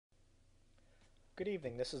Good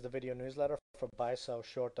evening. This is the video newsletter for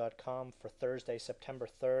buysellshort.com for Thursday, September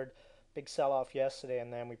 3rd. Big sell off yesterday,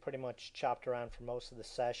 and then we pretty much chopped around for most of the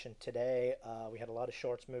session today. We had a lot of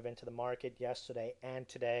shorts move into the market yesterday and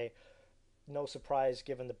today. No surprise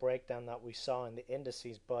given the breakdown that we saw in the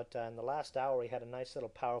indices, but in the last hour we had a nice little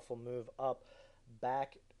powerful move up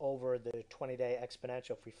back over the 20-day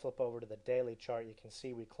exponential. If we flip over to the daily chart, you can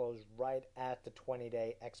see we closed right at the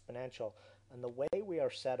 20-day exponential. And the way we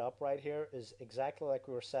are set up right here is exactly like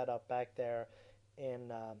we were set up back there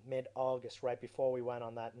in mid-August, right before we went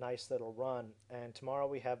on that nice little run. And tomorrow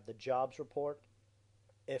we have the jobs report.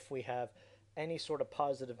 If we have any sort of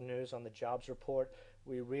positive news on the jobs report,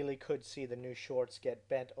 we really could see the new shorts get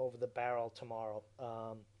bent over the barrel tomorrow.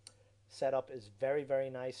 Setup is very, very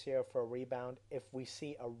nice here for a rebound. If we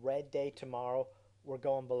see a red day tomorrow, we're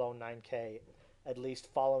going below 9K, at least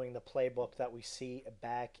following the playbook that we see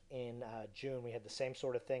back in June. We had the same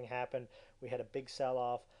sort of thing happen. We had a big sell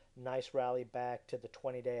off, nice rally back to the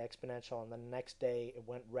 20-day exponential, and the next day it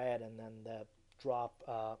went red, and then the drop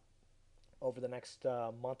over the next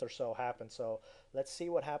month or so happened. So let's see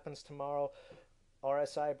what happens tomorrow.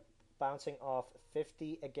 RSI bouncing off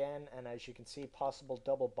 50 again, and as you can see, possible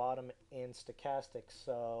double bottom in stochastics.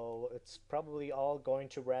 So it's probably all going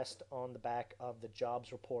to rest on the back of the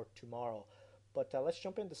jobs report tomorrow. But let's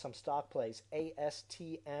jump into some stock plays.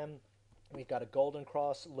 ASTM, we've got a golden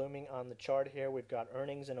cross looming on the chart here. We've got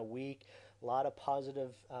earnings in a week. A lot of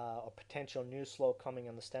positive or potential news flow coming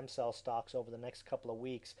on the stem cell stocks over the next couple of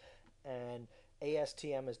weeks. And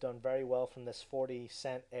ASTM has done very well from this 40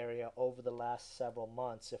 cent area over the last several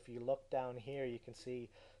months. If you look down here, you can see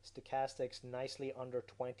stochastics nicely under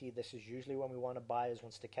 20. This is usually when we want to buy, is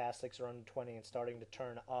when stochastics are under 20 and starting to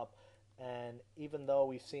turn up. And even though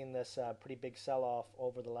we've seen this pretty big sell-off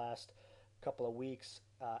over the last couple of weeks,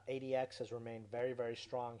 ADX has remained very, very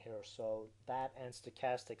strong here. So that and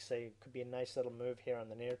stochastics say could be a nice little move here on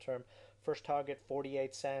the near term. First target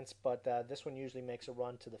 48 cents, but this one usually makes a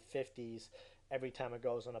run to the 50s every time it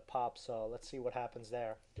goes on a pop. So let's see what happens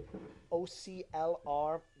there.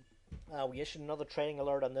 OCLR. We issued another trading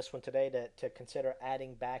alert on this one today to consider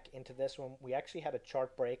adding back into this one. We actually had a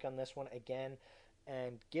chart break on this one again.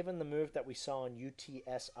 And given the move that we saw on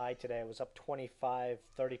UTSI today, it was up 25-30%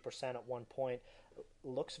 at one point.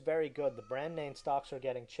 Looks very good. The brand name stocks are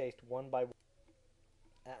getting chased one by one.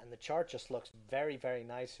 And the chart just looks very, very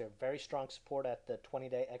nice here. Very strong support at the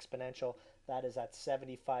 20-day exponential. That is at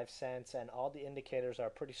 75 cents. And all the indicators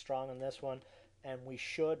are pretty strong on this one. And we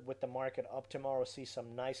should, with the market up tomorrow, see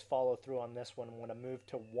some nice follow through on this one. I'm going to move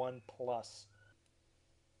to 1 plus.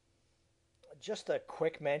 Just a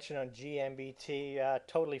quick mention on GMBT.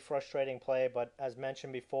 Totally frustrating play, but as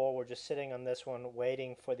mentioned before, we're just sitting on this one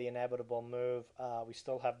waiting for the inevitable move. We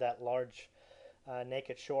still have that large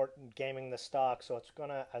naked short gaming the stock, so it's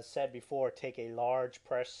gonna, as said before, take a large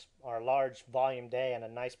press or large volume day and a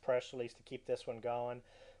nice press release to keep this one going.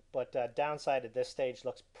 But downside at this stage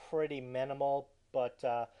looks pretty minimal. But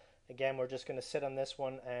again, we're just gonna sit on this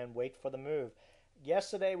one and wait for the move.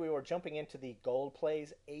 Yesterday we were jumping into the gold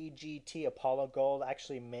plays. AGT, Apollo Gold,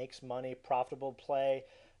 actually makes money, profitable play.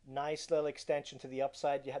 Nice little extension to the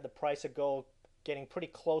upside. You had the price of gold getting pretty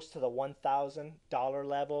close to the $1,000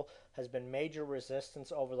 level. Has been major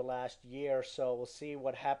resistance over the last year, so we'll see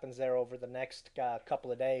what happens there over the next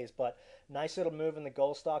couple of days. But nice little move in the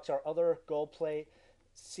gold stocks. Our other gold play,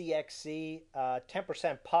 CXC,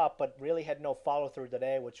 10% pop, but really had no follow through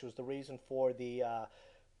today, which was the reason for the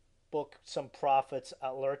book some profits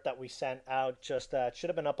alert that we sent out. Just should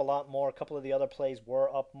have been up a lot more. A couple of the other plays were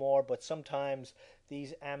up more, but sometimes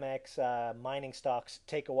these Amex mining stocks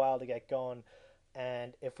take a while to get going.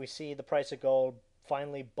 And if we see the price of gold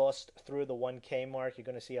finally bust through the 1K mark, you're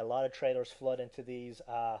going to see a lot of traders flood into these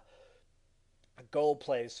gold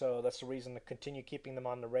plays. So that's the reason to continue keeping them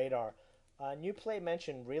on the radar. New play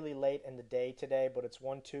mentioned really late in the day today, but it's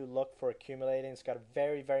 1-2 look for accumulating. It's got a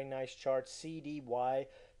very, very nice chart. CDY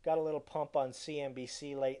got a little pump on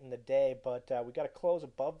CNBC late in the day, but we got to close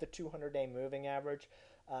above the 200-day moving average.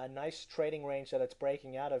 Nice trading range that it's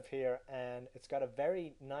breaking out of here, and it's got a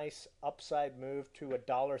very nice upside move to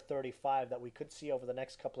 $1.35 that we could see over the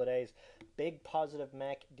next couple of days. Big positive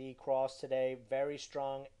MACD cross today, very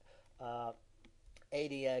strong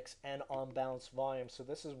ADX and on balance volume. So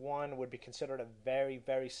this is one would be considered a very,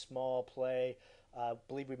 very small play. I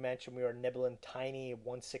believe we mentioned we were nibbling tiny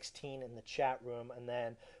 116 in the chat room, and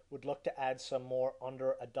then would look to add some more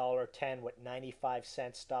under $1.10 with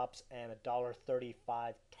 95-cent stops and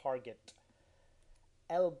 $1.35 target.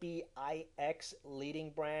 LBIX leading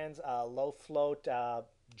brands, low float,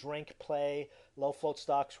 drink play. Low float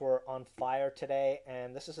stocks were on fire today,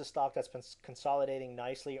 and this is a stock that's been consolidating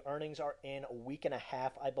nicely. Earnings are in a week and a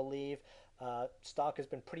half, I believe. Stock has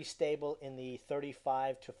been pretty stable in the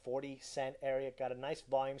 35 to 40 cent area. Got a nice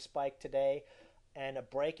volume spike today and a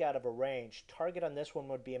breakout of a range. Target on this one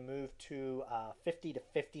would be a move to 50 to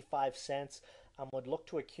 55 cents. Would look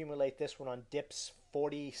to accumulate this one on dips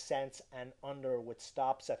 40 cents and under with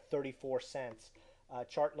stops at 34 cents.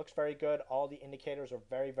 Chart looks very good. All the indicators are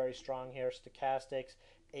very, very strong here. Stochastics,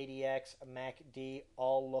 ADX, MACD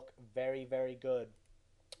all look very, very good.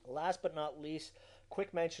 Last but not least,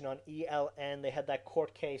 quick mention on ELN. They had that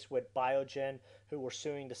court case with Biogen, who were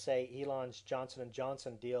suing to say Elon's Johnson &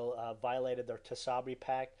 Johnson deal violated their Tysabri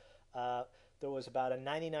Pact. There was about a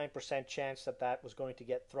 99% chance that that was going to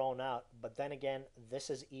get thrown out. But then again,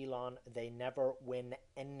 this is Elon. They never win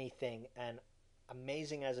anything. And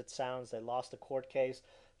amazing as it sounds, they lost the court case.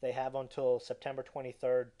 They have until September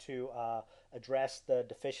 23rd to address the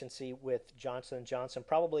deficiency with Johnson & Johnson.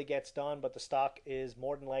 Probably gets done, but the stock is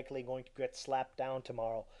more than likely going to get slapped down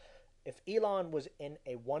tomorrow. If Elon was in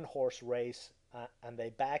a one-horse race and they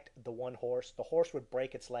backed the one horse, the horse would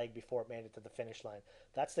break its leg before it made it to the finish line.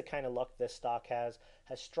 That's the kind of luck this stock has.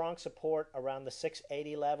 Has strong support around the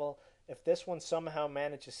 680 level. If this one somehow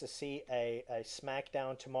manages to see a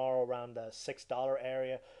smackdown tomorrow around the $6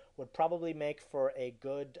 area, would probably make for a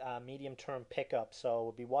good medium-term pickup. So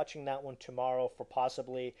we'll be watching that one tomorrow for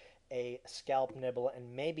possibly a scalp nibble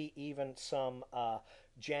and maybe even some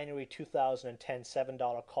January 2010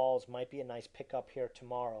 $7 calls might be a nice pickup here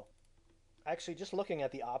tomorrow. Actually, just looking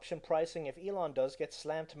at the option pricing, if Elon does get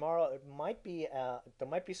slammed tomorrow, it might be there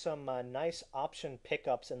might be some nice option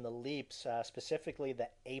pickups in the leaps, specifically the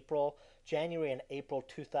January and April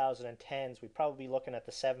 2010s. We'd probably be looking at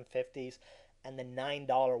the 750s and the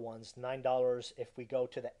 $9 ones, $9 if we go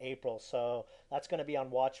to the April. So that's going to be on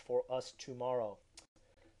watch for us tomorrow.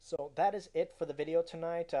 So that is it for the video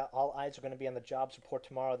tonight. All eyes are going to be on the jobs report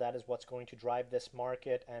tomorrow. That is what's going to drive this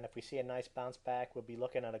market. And if we see a nice bounce back, we'll be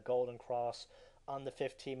looking at a golden cross on the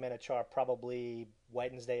 15-minute chart probably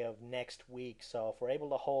Wednesday of next week. So if we're able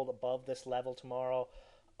to hold above this level tomorrow,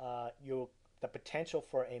 the potential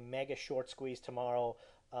for a mega short squeeze tomorrow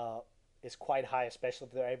is quite high, especially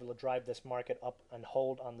if they're able to drive this market up and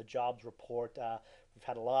hold on the jobs report. We've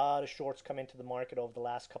had a lot of shorts come into the market over the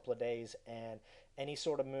last couple of days, and any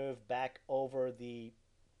sort of move back over the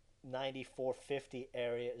 94.50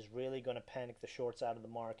 area is really going to panic the shorts out of the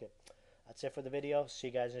market. That's it for the video. See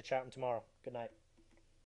you guys in the chat room tomorrow. Good night.